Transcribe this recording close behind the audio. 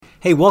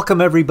Hey, welcome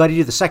everybody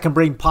to the Second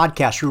Brain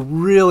Podcast. We're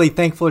really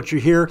thankful that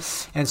you're here.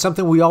 And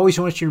something we always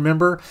want you to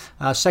remember,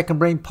 Second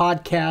Brain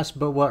Podcast,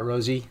 but what,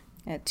 Rosie?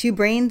 Two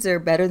brains are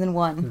better than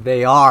one.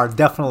 They are,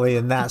 definitely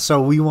in that.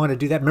 So we want to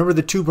do that. Remember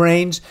the two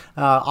brains?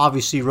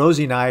 Obviously,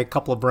 Rosie and I, a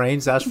couple of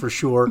brains, that's for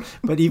sure.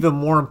 But even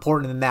more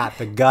important than that,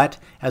 the gut,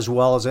 as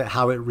well as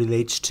how it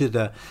relates to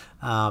the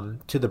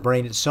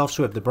brain itself.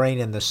 So we have the brain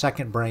and the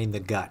second brain, the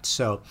gut.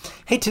 So,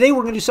 hey, today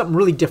we're going to do something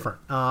really different.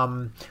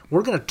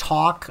 We're going to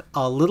talk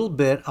a little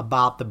bit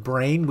about the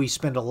brain. We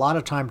spend a lot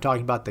of time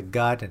talking about the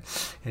gut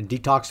and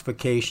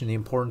detoxification, the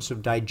importance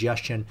of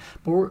digestion.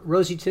 But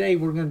Rosie, today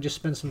we're going to just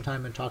spend some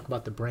time and talk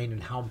about the brain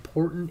and how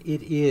important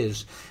it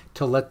is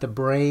to let the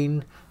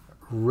brain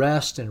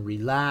rest and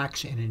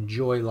relax and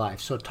enjoy life.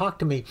 So talk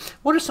to me.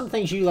 What are some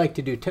things you like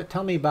to do?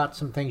 Tell me about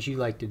some things you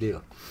like to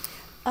do.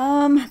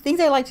 Things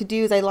I like to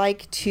do is I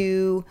like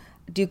to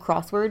do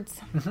crosswords.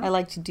 I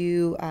like to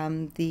do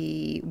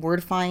the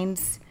word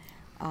finds,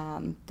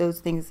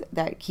 those things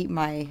that keep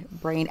my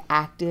brain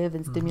active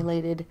and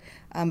stimulated.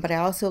 But I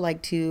also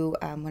like to,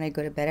 when I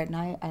go to bed at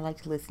night, I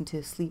like to listen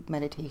to sleep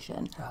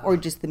meditation or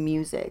just the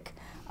music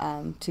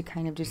to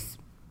kind of just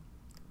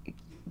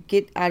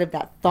get out of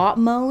that thought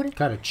mode.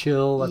 Kind of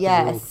chill.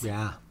 Yes.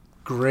 Yeah.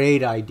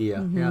 Great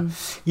idea. Yeah.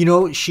 You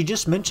know, she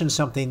just mentioned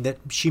something that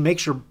she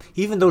makes her,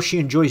 even though she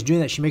enjoys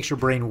doing that, she makes her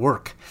brain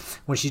work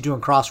when she's doing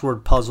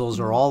crossword puzzles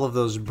or all of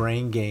those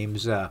brain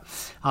games. A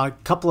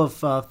couple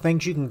of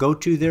things you can go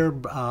to there.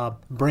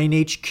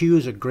 Brain HQ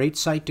is a great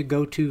site to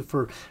go to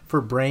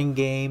for brain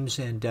games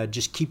and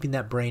just keeping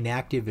that brain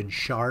active and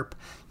sharp.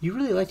 You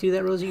really like to do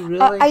that, Rosie?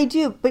 Really? I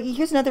do, but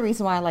here's another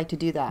reason why I like to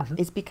do that.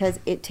 It's because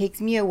it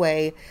takes me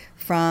away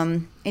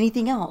from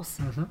anything else.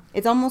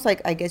 It's almost like,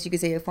 I guess you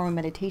could say, a form of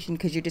meditation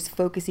because you're just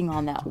focusing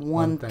on that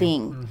one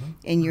thing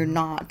and you're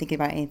not thinking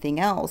about anything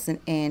else.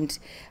 And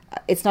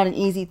it's not an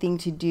easy thing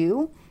to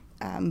do,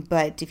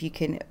 but if you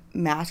can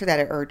master that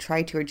or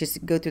try to or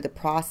just go through the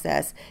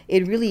process,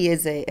 it really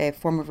is a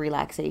form of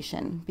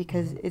relaxation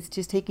because it's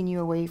just taking you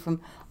away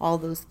from all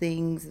those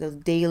things, those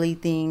daily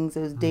things,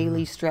 those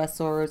daily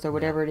stressors or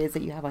whatever it is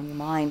that you have on your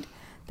mind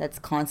that's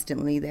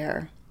constantly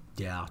there.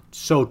 Yeah,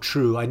 so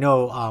true. I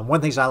know one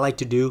of the things I like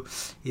to do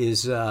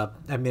is,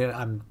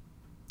 I'm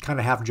kind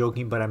of half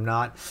joking, but I'm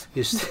not,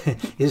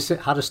 is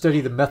how to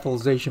study the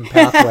methylation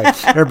pathway.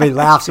 Everybody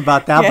laughs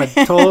about that,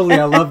 but totally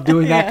I love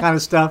doing that kind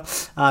of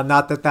stuff.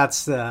 Not that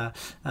that's the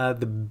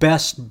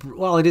best,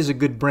 well, it is a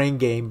good brain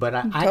game, but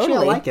I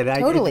like it.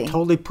 It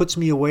totally puts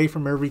me away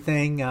from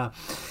everything.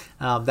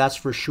 That's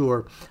for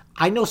sure.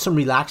 I know some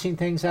relaxing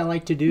things I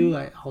like to do.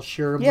 I'll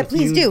share them with you.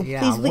 Please do.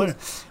 Yeah,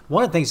 please.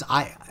 One of the things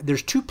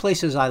there's two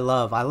places I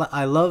love.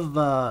 I love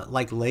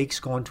like lakes,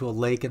 going to a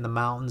lake in the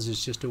mountains.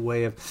 It's just a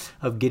way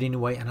of getting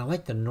away. And I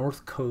like the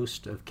north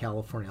coast of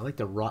California. I like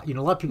the rock. You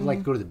know, a lot of people like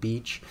to go to the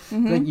beach.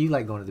 You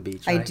like going to the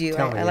beach, right? I do.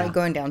 I like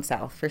going down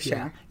south for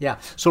sure. Yeah.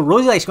 So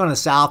Rosie likes going to the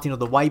south. You know,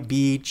 the white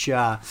beach,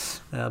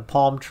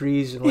 palm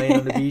trees, and laying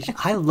on the beach.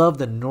 I love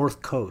the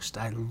north coast.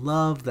 I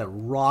love the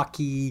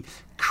rocky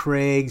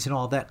crags and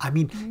all that. I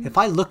mean, if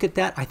I look at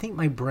that, I think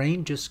my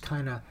brain just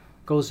kind of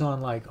goes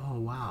on like, oh,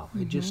 wow.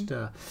 It just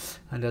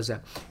does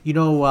that. You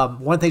know,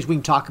 one of the things we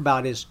can talk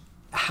about is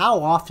how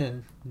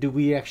often do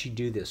we actually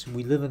do this?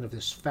 We live in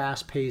this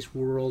fast-paced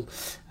world,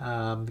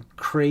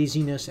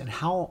 craziness, and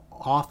how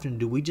often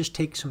do we just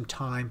take some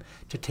time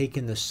to take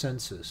in the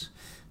senses,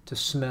 to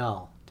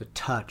smell, to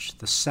touch,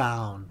 the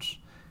sounds?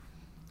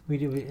 We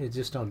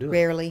just don't do it.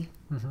 Rarely.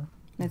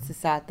 That's the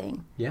sad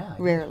thing. Yeah.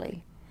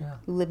 Rarely. Yeah.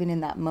 Living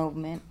in the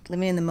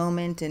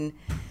moment and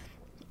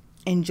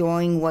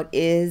enjoying what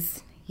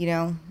is, you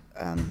know,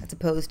 as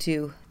opposed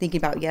to thinking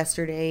about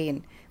yesterday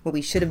and what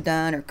we should have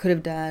done or could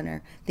have done,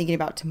 or thinking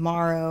about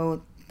tomorrow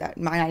that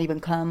might not even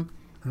come,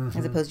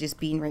 as opposed to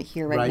just being right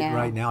here, right now.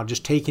 Right now,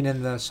 just taking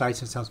in the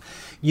sights and sounds.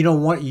 You know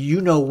what?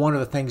 One of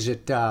the things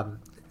that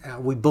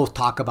we both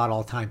talk about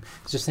all the time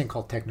is this thing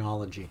called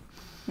technology.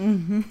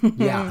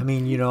 Yeah, I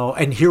mean, you know,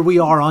 and here we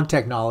are on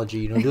technology,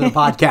 you know, doing a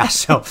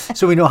podcast,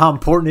 so we know how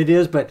important it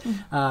is. But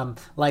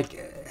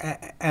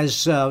as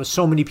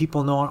so many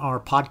people know on our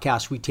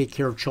podcast, we take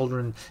care of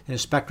children in a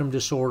spectrum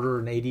disorder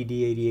and ADD,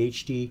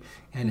 ADHD,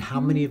 and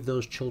how many of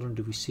those children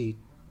do we see,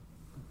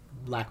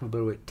 lack of a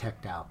better word,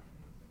 teched out?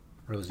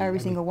 Rosie, Every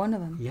single one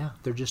of them. Yeah,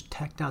 they're just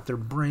teched out. Their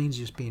brains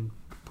just being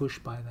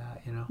pushed by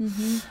that, you know.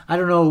 I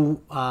don't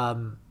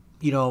know,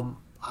 you know,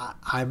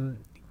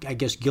 I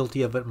guess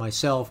guilty of it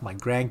myself. My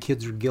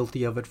grandkids are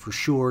guilty of it for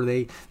sure.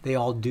 They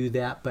all do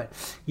that. But,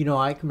 you know,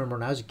 I can remember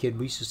when I was a kid,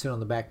 we used to sit on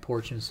the back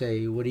porch and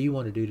say, what do you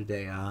want to do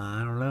today?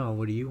 I don't know.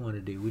 What do you want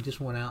to do? We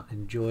just went out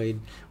and enjoyed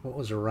what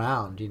was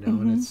around, you know,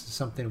 and it's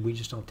something we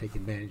just don't take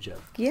advantage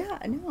of. Yeah,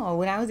 no.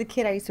 When I was a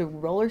kid, I used to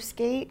roller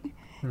skate.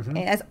 And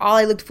that's all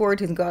I looked forward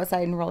to, was go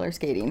outside and roller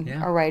skating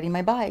or riding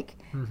my bike.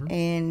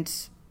 And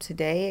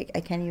today,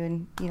 I can't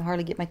even, you know,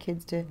 hardly get my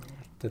kids to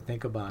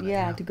think about it.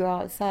 Yeah, to go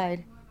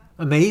outside.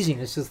 Amazing.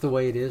 It's just the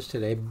way it is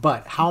today.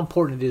 But how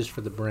important it is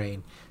for the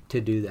brain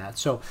to do that.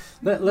 So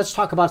let's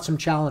talk about some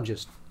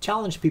challenges.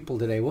 Challenge people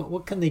today.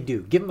 What can they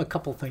do? Give them a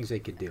couple things they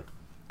could do.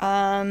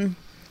 Do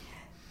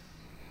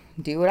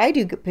what I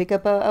do. Pick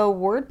up a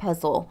word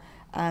puzzle.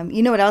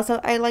 You know what else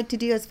I like to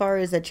do as far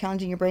as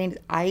challenging your brain?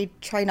 I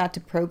try not to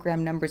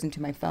program numbers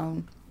into my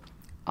phone.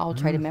 I'll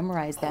try to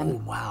memorize them.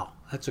 Oh, wow.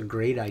 That's a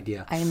great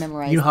idea. I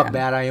memorize You know how them.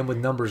 bad I am with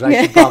numbers.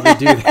 I should probably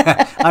do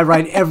that. I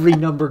write every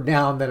number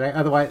down that I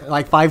otherwise,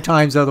 like 5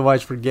 times,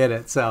 otherwise forget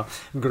it. So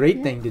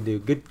great thing to do.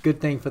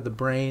 Good thing for the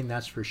brain,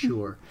 that's for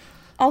sure.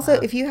 Also,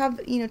 if you have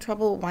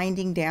trouble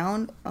winding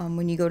down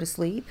when you go to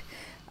sleep,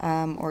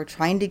 or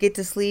trying to get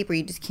to sleep, or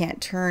you just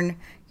can't turn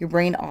your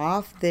brain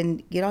off,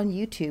 then get on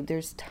YouTube.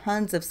 There's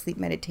tons of sleep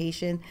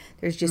meditation.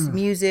 There's just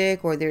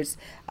music, or there's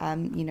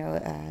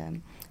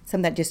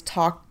some that just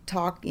talk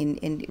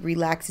and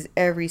relaxes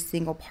every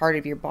single part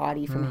of your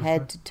body from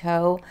head to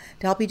toe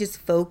to help you just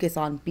focus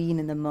on being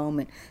in the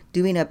moment,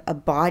 doing a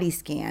body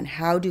scan.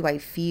 How do I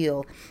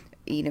feel?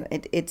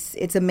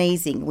 It's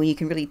amazing when you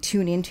can really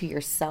tune into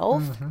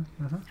yourself,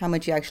 how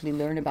much you actually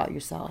learn about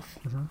yourself.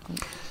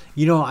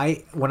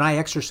 When I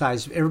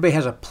exercise, everybody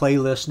has a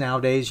playlist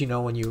nowadays.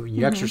 When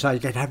you exercise, you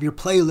got to have your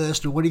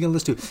playlist, or what are you going to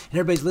listen to? And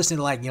everybody's listening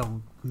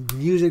to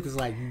music is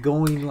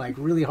going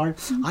really hard.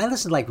 I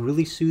listen to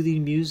really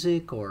soothing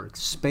music or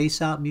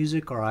space out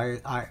music, or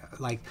I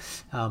like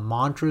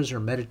mantras or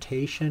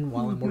meditation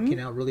while I'm working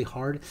out really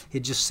hard.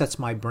 It just sets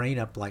my brain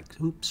up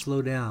oops,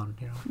 slow down.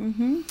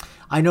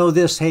 I know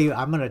this. Hey,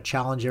 I'm going to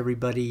challenge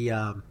everybody.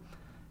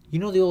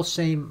 The old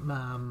saying,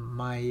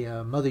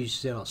 my mother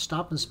used to say,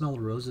 stop and smell the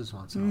roses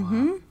once in a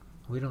while.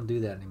 We don't do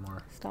that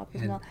anymore. Stop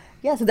and smell.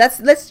 Yeah, so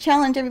let's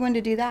challenge everyone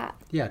to do that.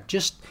 Yeah,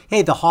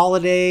 the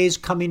holidays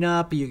coming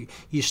up, you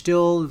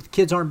still,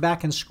 kids aren't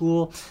back in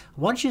school.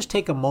 Why don't you just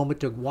take a moment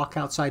to walk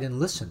outside and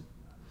listen,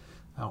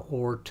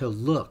 or to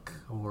look,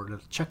 or to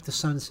check the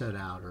sunset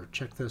out, or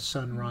check the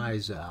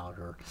sunrise out,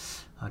 or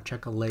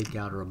check a lake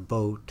out, or a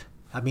boat.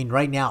 I mean,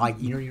 right now,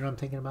 you know what I'm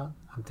thinking about?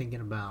 I'm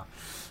thinking about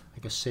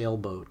a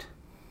sailboat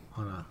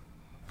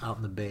out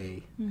in the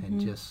bay and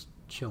just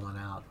chilling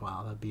out.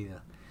 Wow, that'd be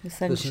the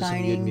sun listening to some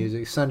shining. good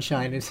music. Sun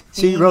shining.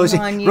 See,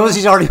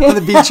 Rosie's already on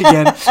the beach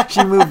again.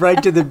 She moved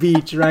right to the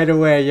beach right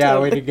away. Yeah,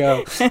 way to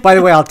go. By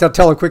the way, I'll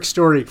tell a quick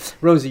story.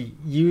 Rosie,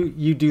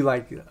 you do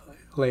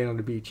laying on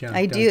the beach, yeah?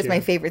 I do. It's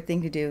my favorite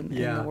thing to do in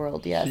the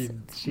world. Yes,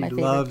 she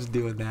loves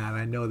doing that.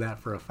 I know that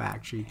for a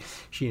fact.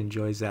 She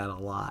enjoys that a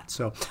lot.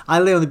 So I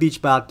lay on the beach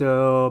about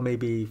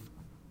maybe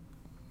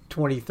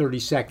 20, 30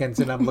 seconds,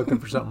 and I'm looking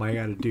for something I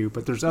got to do.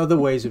 But there's other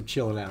ways of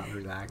chilling out and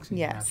relaxing.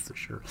 Yes. That's for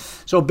sure.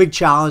 So a big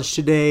challenge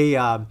today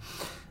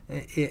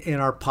in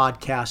our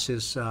podcast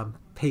is,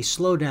 hey,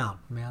 slow down,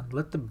 man.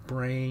 Let the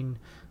brain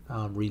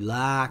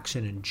relax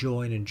and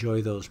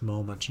enjoy those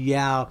moments.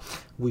 Yeah,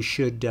 we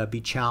should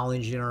be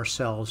challenging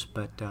ourselves,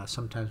 but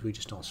sometimes we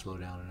just don't slow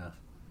down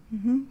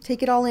enough.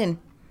 Take it all in.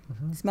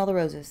 Smell the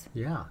roses.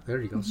 Yeah, there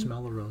you go.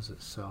 Smell the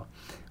roses. So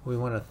we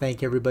want to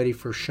thank everybody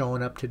for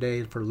showing up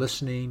today, for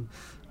listening.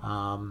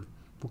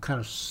 We'll kind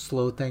of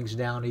slow things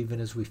down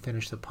even as we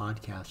finish the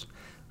podcast.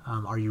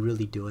 Are you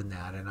really doing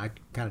that? And I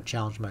kind of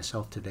challenged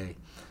myself today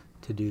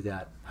to do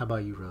that. How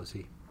about you,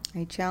 Rosie?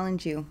 I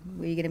challenge you.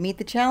 Are you going to meet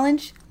the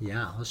challenge?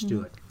 Yeah, let's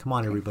do it. Come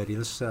on, everybody.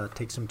 Let's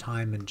take some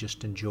time and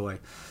just enjoy.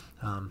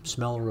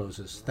 Smell the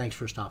roses. Thanks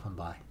for stopping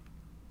by.